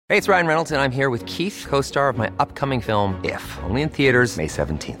Hey, it's Ryan Reynolds, and I'm here with Keith, co-star of my upcoming film, If, only in theaters May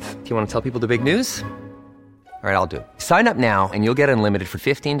 17th. Do you want to tell people the big news? All right, I'll do it. Sign up now and you'll get unlimited for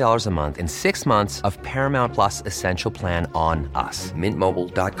 $15 a month and 6 months of Paramount Plus Essential Plan on us.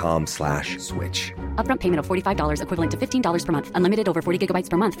 MintMobile.com/switch. Upfront payment of $45 equivalent to $15 per month. Unlimited over 40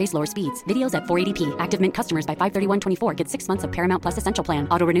 gigabytes per month. Face lower speeds. Videos at 480p. Active Mint customers by 531.24 get 6 months of Paramount Plus Essential Plan.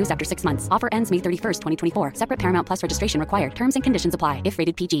 Auto renews after 6 months. Offer ends May 31st, 2024. Separate Paramount Plus registration required. Terms and conditions apply if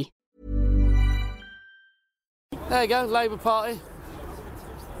rated PG. There you go, Labour Party.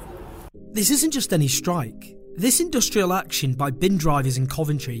 This isn't just any strike. This industrial action by bin drivers in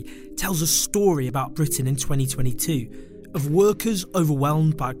Coventry tells a story about Britain in 2022, of workers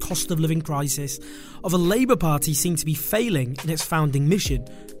overwhelmed by a cost of living crisis, of a Labour Party seen to be failing in its founding mission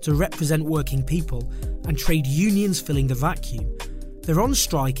to represent working people, and trade unions filling the vacuum. They're on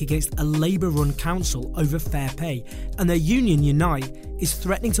strike against a Labour-run council over fair pay, and their union, Unite, is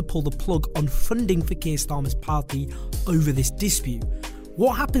threatening to pull the plug on funding for Keir Starmer's party over this dispute.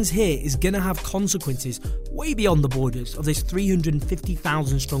 What happens here is going to have consequences way beyond the borders of this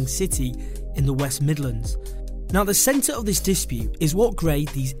 350,000 strong city in the West Midlands. Now, the centre of this dispute is what grade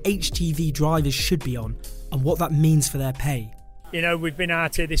these HGV drivers should be on and what that means for their pay. You know, we've been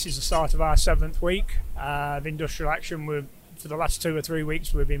out here, this is the start of our 7th week of industrial action. For the last 2 or 3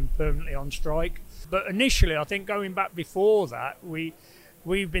 weeks we've been permanently on strike. But initially, I think going back before that, we've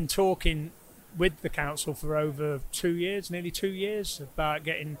been talking with the council for over 2 years, nearly 2 years, about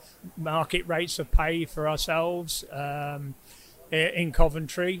getting market rates of pay for ourselves in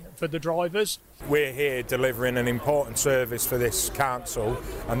Coventry for the drivers. We're here delivering an important service for this council,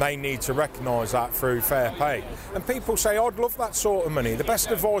 and they need to recognise that through fair pay. And people say, I'd love that sort of money. The best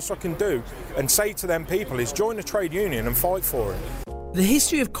advice I can do and say to them people is join a trade union and fight for it. The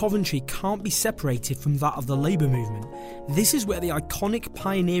history of Coventry can't be separated from that of the Labour movement. This is where the iconic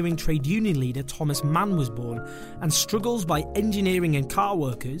pioneering trade union leader Thomas Mann was born, and struggles by engineering and car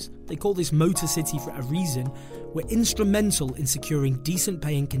workers, they call this Motor City for a reason, were instrumental in securing decent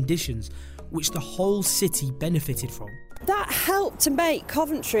paying conditions, which the whole city benefited from. That helped to make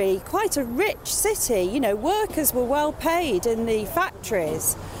Coventry quite a rich city. You know, workers were well paid in the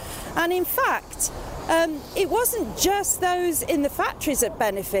factories. And in fact, it wasn't just those in the factories that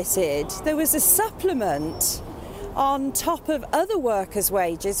benefited. There was a supplement on top of other workers'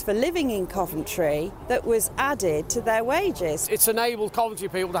 wages for living in Coventry that was added to their wages. It's enabled Coventry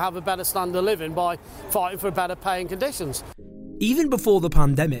people to have a better standard of living by fighting for better paying conditions. Even before the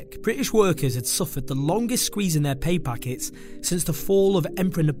pandemic, British workers had suffered the longest squeeze in their pay packets since the fall of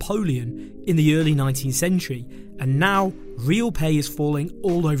Emperor Napoleon in the early 19th century, and now real pay is falling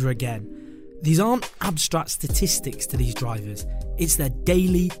all over again. These aren't abstract statistics to these drivers, it's their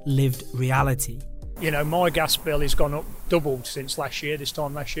daily lived reality. You know, my gas bill has gone up, doubled since last year, this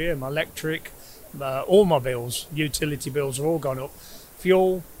time last year. My electric, all my bills, utility bills are all gone up.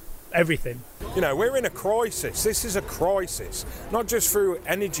 Fuel, everything. You know, we're in a crisis. This is a crisis, not just through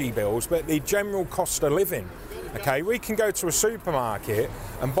energy bills, but the general cost of living. Okay, we can go to a supermarket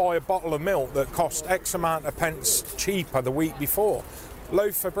and buy a bottle of milk that cost X amount of pence cheaper the week before.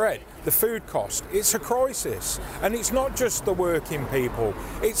 Loaf of bread, the food cost, it's a crisis. And it's not just the working people,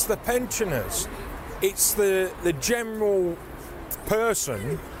 it's the pensioners, it's the general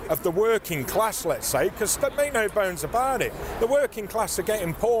person of the working class, let's say, because make no bones about it, the working class are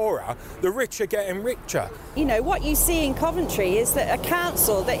getting poorer, the rich are getting richer. You know, what you see in Coventry is that a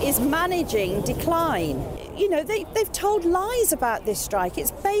council that is managing decline. You know, they've told lies about this strike.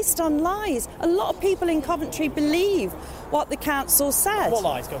 It's based on lies. A lot of people in Coventry believe what the council said. What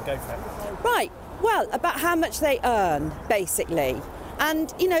lies? Go for it. Right, well, about how much they earn, basically.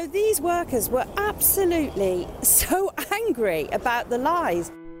 And, you know, these workers were absolutely so angry about the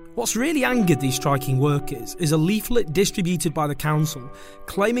lies. What's really angered these striking workers is a leaflet distributed by the council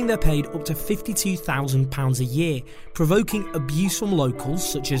claiming they're paid up to £52,000 a year, provoking abuse from locals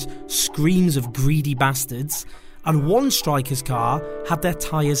such as screams of greedy bastards, and one striker's car had their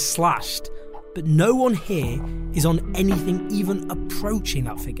tyres slashed. But no one here is on anything even approaching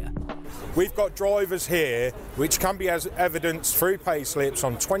that figure. We've got drivers here which can be evidenced through pay slips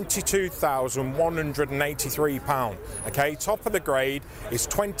on £22,183. Okay, top of the grade is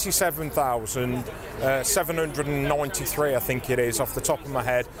 £27,793, I think it is, off the top of my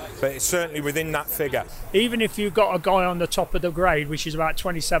head, but it's certainly within that figure. Even if you've got a guy on the top of the grade, which is about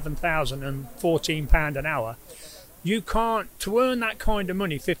 £27,014 an hour, you can't, to earn that kind of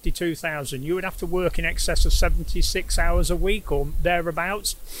money, 52,000, you would have to work in excess of 76 hours a week or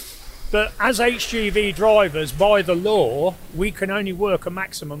thereabouts. But as HGV drivers, by the law, we can only work a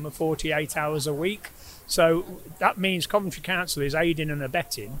maximum of 48 hours a week. So that means Coventry Council is aiding and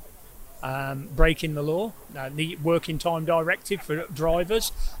abetting breaking the law, the working time directive for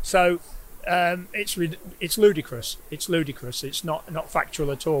drivers. So it's ludicrous. It's ludicrous. It's not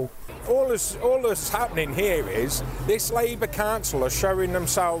factual at all. All that's happening here is this Labour Council are showing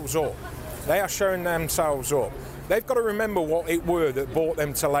themselves up. They are showing themselves up. They've got to remember what it were that brought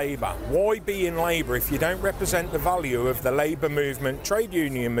them to Labour. Why be in Labour if you don't represent the value of the Labour movement, trade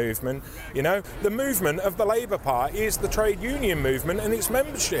union movement? You know, the movement of the Labour Party is the trade union movement and its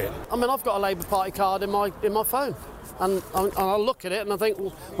membership. I mean, I've got a Labour Party card in my phone, and I look at it and I think,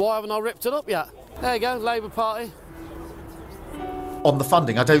 well, why haven't I ripped it up yet? There you go, Labour Party. On the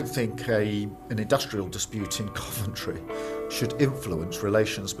funding, I don't think an industrial dispute in Coventry should influence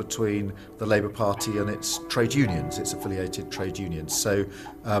relations between the Labour Party and its trade unions, its affiliated trade unions. So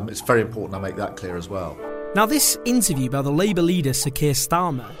it's very important I make that clear as well. Now, this interview by the Labour leader Sir Keir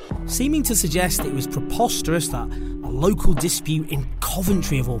Starmer, seeming to suggest it was preposterous that a local dispute in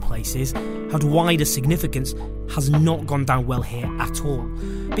Coventry, of all places, had wider significance, has not gone down well here at all.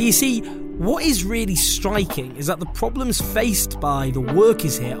 But you see, what is really striking is that the problems faced by the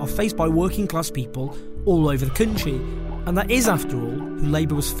workers here are faced by working class people all over the country, and that is, after all, who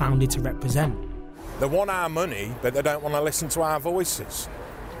Labour was founded to represent. They want our money, but they don't want to listen to our voices.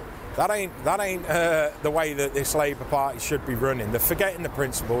 That ain't the way that this Labour Party should be running. They're forgetting the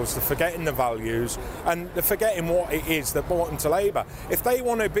principles, they're forgetting the values, and they're forgetting what it is that brought them to Labour. If they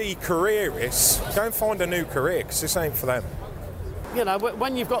want to be careerists, go and find a new career, because this ain't for them. You know,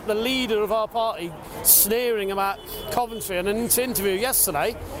 when you've got the leader of our party sneering about Coventry in an interview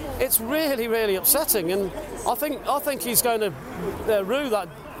yesterday, it's really, really upsetting. And I think he's going to rue that,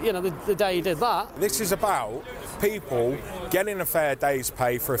 you know, the day he did that. This is about people getting a fair day's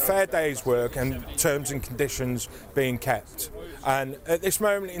pay for a fair day's work and terms and conditions being kept. And at this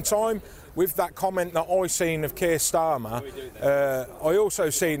moment in time, with that comment that I seen of Keir Starmer, I also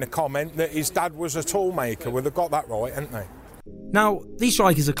seen a comment that his dad was a toolmaker. Well, they've got that right, haven't they? Now, these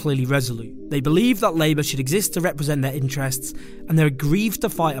strikers are clearly resolute. They believe that Labour should exist to represent their interests, and they're aggrieved to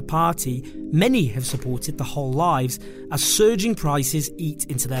fight a party many have supported their whole lives as surging prices eat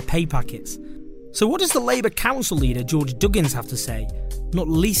into their pay packets. So what does the Labour Council leader George Duggins have to say, not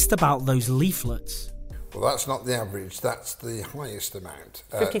least about those leaflets? Well, that's not the average, that's the highest amount.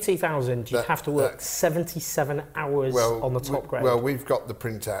 52,000, you'd have to work 77 hours on the top grade. Well, we've got the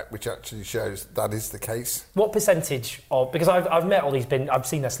printout which actually shows that is the case. What percentage of, because I've met all these I've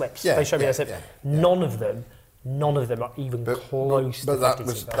seen their slips, they show me their slips, none of them are even close to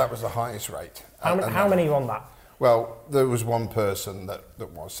 52,000. But that was the highest rate. How many are on that? Well, there was one person that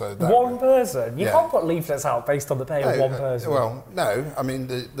was. So that one person? You can't put leaflets out based on the pay of one person. Well, no, I mean,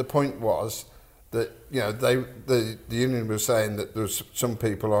 the point was that, you know, the union was saying that there was some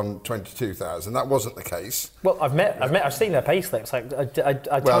people on 22,000. That wasn't the case. Well, I've seen their pay slips. I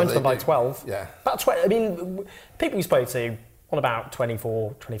timed them by 12. Yeah. About 20. I mean, people you spoke to on about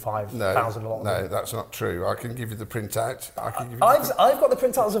 24, 25,000 a lot. No, that's not true. I can give you the printout. I've got the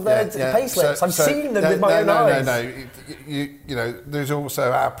printouts of their pay slips. I've seen them with my own eyes. No. You know, there's also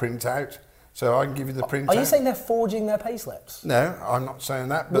our printout. So I can give you the printout. Are you saying they're forging their pay slips? No, I'm not saying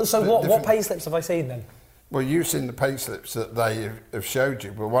that. But so what pay slips have I seen then? Well, you've seen the pay slips that they have showed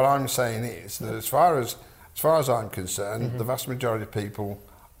you. But what I'm saying is that as far as I'm concerned, the vast majority of people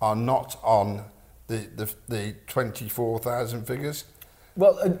are not on the 24,000 figures.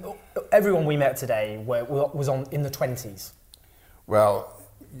 Well, everyone we met today was on in the 20s. Well,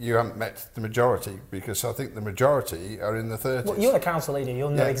 you haven't met the majority, because I think the majority are in the 30s. Well, you're the council leader, you'll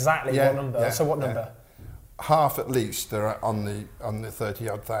know exactly what number. Yeah, so what number? Half at least are on the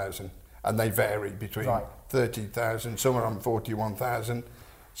 30-odd thousand, and they vary between 30,000, some are on 41,000,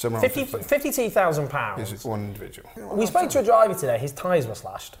 some are on £52,000. Is one individual. We spoke to a driver today, his tyres were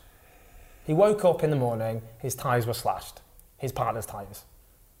slashed. He woke up in the morning, his tyres were slashed, his partner's tyres.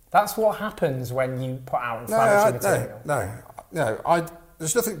 That's what happens when you put out inflammatory material. No,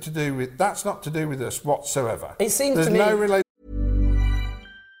 there's nothing to do with, that's not to do with us whatsoever. It seems There's to me... no relation.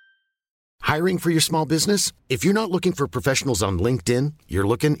 Hiring for your small business? If you're not looking for professionals on LinkedIn, you're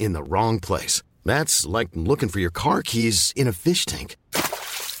looking in the wrong place. That's like looking for your car keys in a fish tank.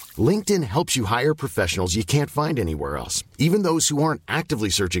 LinkedIn helps you hire professionals you can't find anywhere else, even those who aren't actively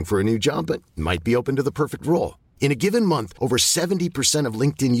searching for a new job but might be open to the perfect role. In a given month, over 70% of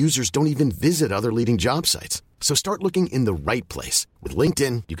LinkedIn users don't even visit other leading job sites. So start looking in the right place. With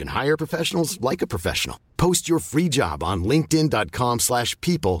LinkedIn, you can hire professionals like a professional. Post your free job on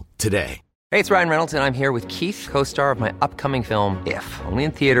linkedin.com/people today. Hey, it's Ryan Reynolds, and I'm here with Keith, co-star of my upcoming film, If, only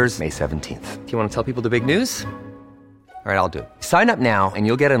in theaters May 17th. Do you want to tell people the big news? All right, I'll do it. Sign up now and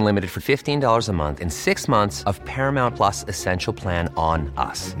you'll get unlimited for $15 a month and 6 months of Paramount Plus Essential Plan on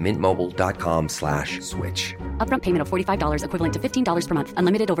us. MintMobile.com/switch. Upfront payment of $45 equivalent to $15 per month.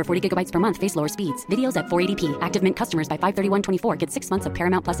 Unlimited over 40 gigabytes per month. Face lower speeds. Videos at 480p. Active Mint customers by 531.24 get 6 months of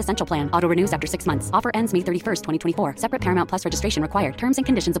Paramount Plus Essential Plan. Auto renews after 6 months. Offer ends May 31st, 2024. Separate Paramount Plus registration required. Terms and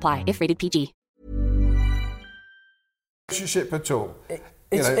conditions apply if rated PG. Relationship at all.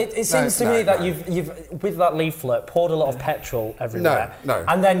 It seems to me that you've with that leaflet poured a lot of petrol everywhere,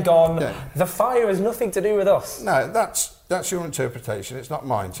 and then gone. Yeah. The fire has nothing to do with us. No, that's your interpretation. It's not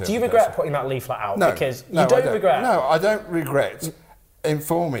my interpretation. Do you regret putting that leaflet out? No, because you don't regret. No, I don't regret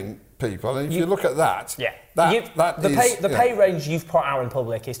informing people. And if you look at that, the pay range you've put out in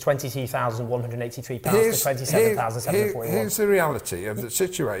public is £22,183 to £27,741. Here's the reality of the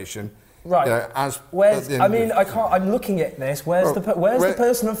situation. Right. I'm looking at this. Where's the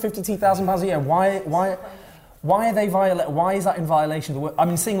person on £52,000 a year? Why are they Why is that in violation of the?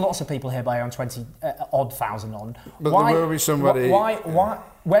 I'm seeing lots of people here on 20 odd thousand on. But there will be somebody. Why?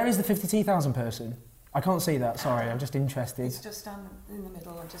 Where is the 52,000 person? I can't see that. Sorry, I'm just interested. It's just down in the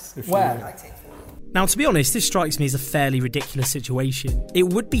middle. Where? Now, to be honest, this strikes me as a fairly ridiculous situation.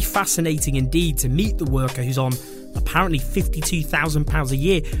 It would be fascinating indeed to meet the worker who's on apparently £52,000 a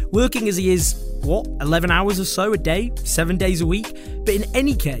year, working as he is, 11 hours or so a day, 7 days a week? But in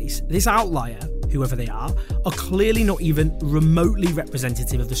any case, this outlier, whoever they are clearly not even remotely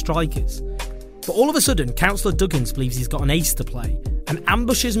representative of the strikers. But all of a sudden, Councillor Duggins believes he's got an ace to play and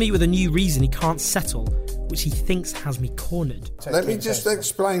ambushes me with a new reason he can't settle, which he thinks has me cornered. Let me just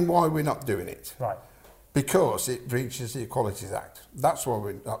explain why we're not doing it. Right. Because it breaches the Equalities Act. That's why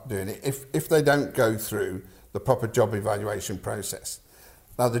we're not doing it. If they don't go through the proper job evaluation process.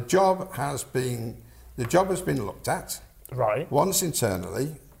 Now the job has been looked at. Right. Once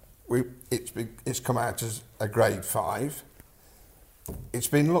internally, it's come out as a grade 5. It's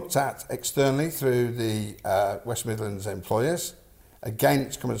been looked at externally through the West Midlands employers. Again,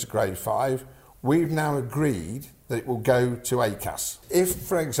 it's come as a grade 5. We've now agreed that it will go to ACAS. If,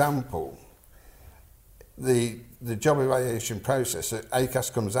 for example, the job evaluation process that ACAS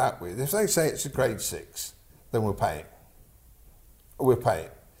comes out with, if they say it's a grade 6, then we'll pay it. We'll pay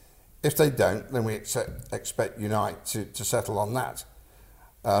it. If they don't, then we expect Unite to settle on that.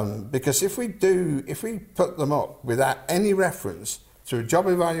 Because if we put them up without any reference to a job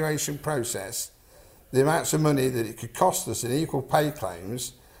evaluation process, the amounts of money that it could cost us in equal pay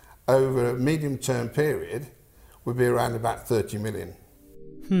claims over a medium-term period would be around about 30 million.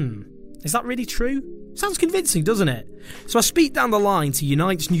 Is that really true? Sounds convincing, doesn't it? So I speak down the line to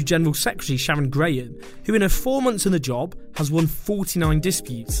Unite's new General Secretary, Sharon Graham, who in her 4 months in the job has won 49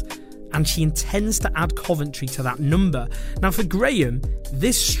 disputes, and she intends to add Coventry to that number. Now for Graham,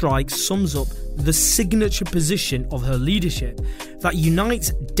 this strike sums up the signature position of her leadership, that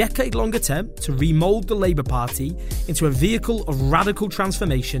Unite's decade-long attempt to remould the Labour Party into a vehicle of radical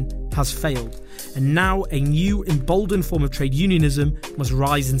transformation has failed, and now a new emboldened form of trade unionism must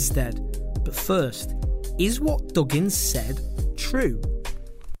rise instead. But first, is what Duggins said true?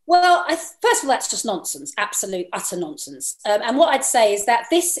 Well, first of all, that's just nonsense, absolute, utter nonsense. And what I'd say is that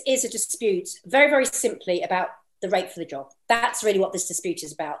this is a dispute, very, very simply, about the rate for the job. That's really what this dispute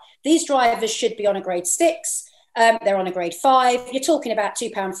is about. These drivers should be on a grade 6. They're on a grade 5. You're talking about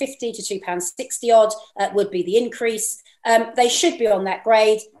 £2.50 to £2.60 odd would be the increase. They should be on that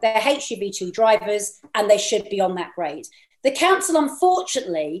grade. They're HGV2 drivers, and they should be on that grade. The council,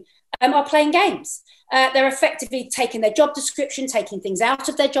 unfortunately, are playing games. They're effectively taking their job description, taking things out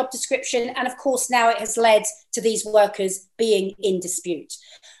of their job description, and of course now it has led to these workers being in dispute.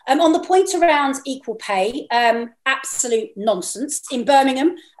 On the point around equal pay, absolute nonsense. In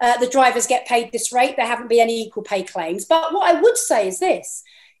Birmingham, the drivers get paid this rate. There haven't been any equal pay claims. But what I would say is this: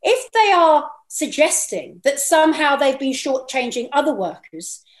 if they are suggesting that somehow they've been shortchanging other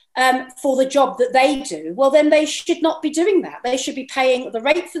workers for the job that they do, well, then they should not be doing that. They should be paying the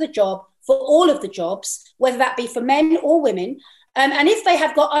rate for the job for all of the jobs, whether that be for men or women. And if they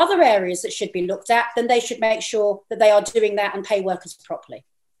have got other areas that should be looked at, then they should make sure that they are doing that and pay workers properly.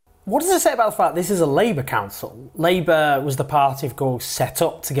 What does it say about the fact this is a Labour council? Labour was the party, of course, set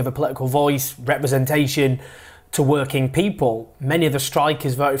up to give a political voice, representation to working people. Many of the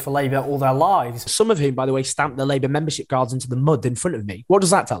strikers voted for Labour all their lives. Some of whom, by the way, stamped their Labour membership cards into the mud in front of me. What does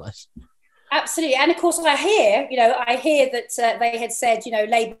that tell us? Absolutely. And of course, I hear that they had said,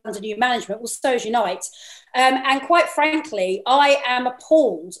 Labour under new management, well, so's Unite. And quite frankly, I am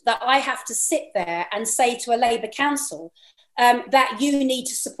appalled that I have to sit there and say to a Labour council that you need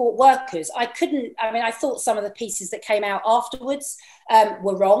to support workers. I thought some of the pieces that came out afterwards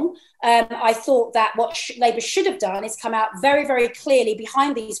were wrong. I thought that what Labour should have done is come out very, very clearly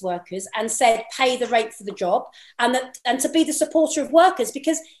behind these workers and said, pay the rate for the job, and to be the supporter of workers.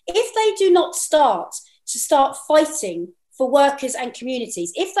 Because if they do not start fighting for workers and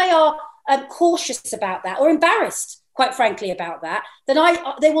communities, if they are cautious about that or embarrassed, quite frankly, about that, then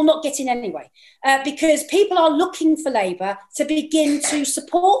they will not get in anyway, because people are looking for Labour to begin to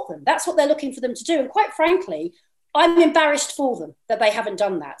support them. That's what they're looking for them to do. And quite frankly, I'm embarrassed for them that they haven't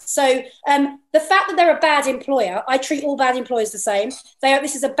done that. So the fact that they're a bad employer, I treat all bad employers the same.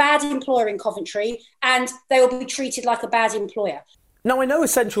 This is a bad employer in Coventry, and they will be treated like a bad employer. Now, I know a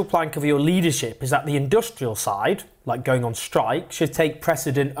central plank of your leadership is that the industrial side, like going on strike, should take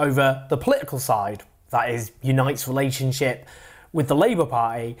precedent over the political side. That is Unite's relationship with the Labour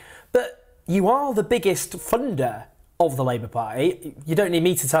Party. But you are the biggest funder of the Labour Party. You don't need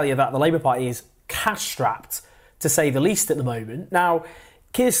me to tell you that the Labour Party is cash-strapped, to say the least, at the moment. Now,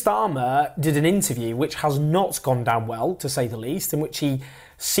 Keir Starmer did an interview which has not gone down well, to say the least, in which he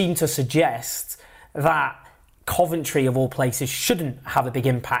seemed to suggest that Coventry, of all places, shouldn't have a big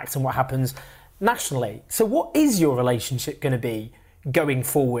impact on what happens nationally. So what is your relationship going to be going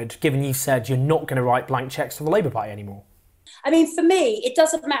forward, given you said you're not going to write blank cheques to the Labour Party anymore? I mean, for me, it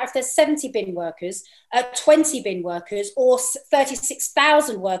doesn't matter if there's 70 bin workers, 20 bin workers, or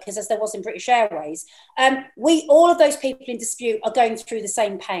 36,000 workers, as there was in British Airways. All of those people in dispute are going through the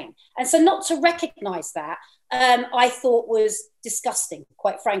same pain. And so not to recognise that, I thought was disgusting,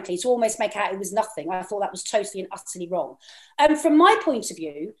 quite frankly, to almost make out it was nothing. I thought that was totally and utterly wrong. From my point of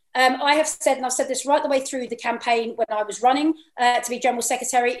view, I have said, and I've said this right the way through the campaign when I was running to be General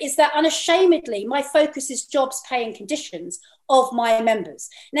Secretary, is that unashamedly my focus is jobs, pay and conditions of my members.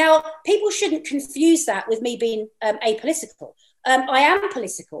 Now, people shouldn't confuse that with me being apolitical. I am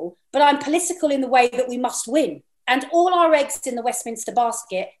political, but I'm political in the way that we must win. And all our eggs in the Westminster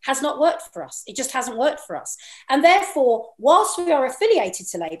basket has not worked for us. It just hasn't worked for us. And therefore, whilst we are affiliated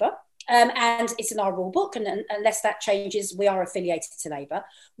to Labour, and it's in our rule book, and unless that changes, we are affiliated to Labour,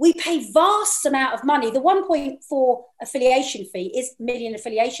 we pay vast amount of money. The 1.4 million affiliation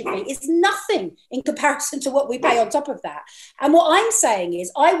fee is nothing in comparison to what we pay on top of that. And what I'm saying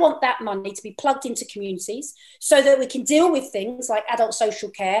is I want that money to be plugged into communities so that we can deal with things like adult social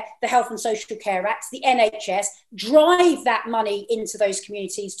care, the Health and Social Care Act, the NHS, drive that money into those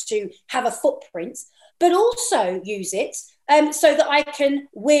communities to have a footprint, but also use it so that I can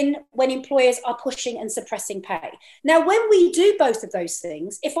win when employers are pushing and suppressing pay. Now, when we do both of those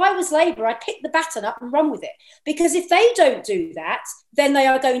things, if I was Labour, I'd pick the baton up and run with it. Because if they don't do that, then they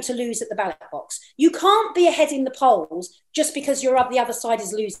are going to lose at the ballot box. You can't be ahead in the polls just because the other side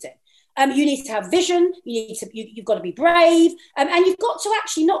is losing. You need to have vision, you've got to be brave, and you've got to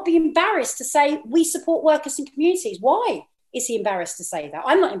actually not be embarrassed to say, we support workers and communities. Why is he embarrassed to say that?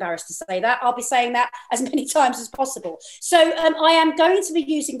 I'm not embarrassed to say that. I'll be saying that as many times as possible. So I am going to be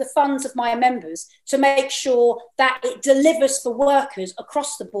using the funds of my members to make sure that it delivers for workers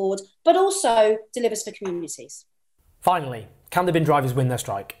across the board, but also delivers for communities. Finally, can the bin drivers win their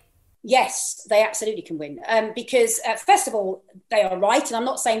strike? Yes, they absolutely can win. Because, first of all, they are right. And I'm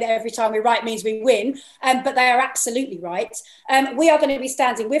not saying that every time we're right means we win, but they are absolutely right. We are going to be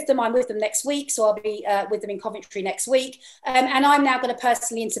standing with them. I'm with them next week, so I'll be with them in Coventry next week. And I'm now going to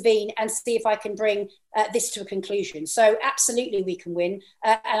personally intervene and see if I can bring this to a conclusion. So absolutely we can win.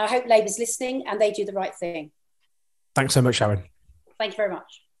 And I hope Labour's listening and they do the right thing. Thanks so much, Sharon. Thank you very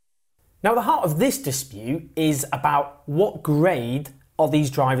much. Now, the heart of this dispute is about what grade are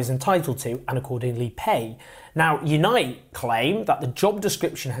these drivers entitled to and accordingly pay. Now, Unite claim that the job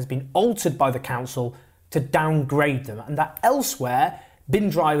description has been altered by the council to downgrade them and that elsewhere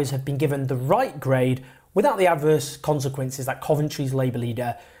bin drivers have been given the right grade without the adverse consequences that Coventry's Labour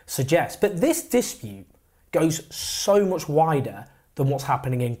leader suggests. But this dispute goes so much wider than what's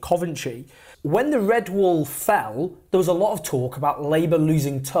happening in Coventry. When the Red Wall fell, there was a lot of talk about Labour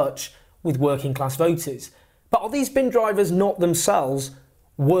losing touch with working class voters. But are these bin drivers not themselves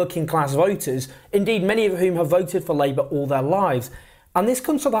working class voters, indeed many of whom have voted for Labour all their lives? And this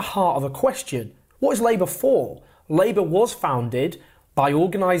comes to the heart of a question. What is Labour for? Labour was founded by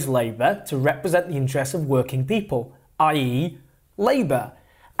organised Labour to represent the interests of working people, i.e. Labour.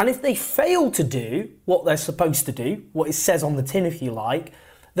 And if they fail to do what they're supposed to do, what it says on the tin if you like,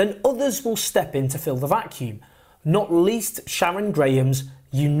 then others will step in to fill the vacuum. Not least Sharon Graham's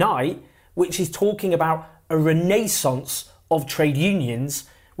Unite, which is talking about a renaissance of trade unions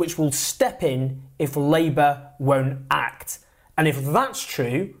which will step in if Labour won't act. And if that's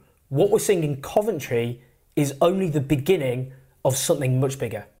true, what we're seeing in Coventry is only the beginning of something much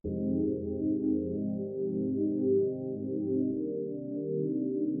bigger.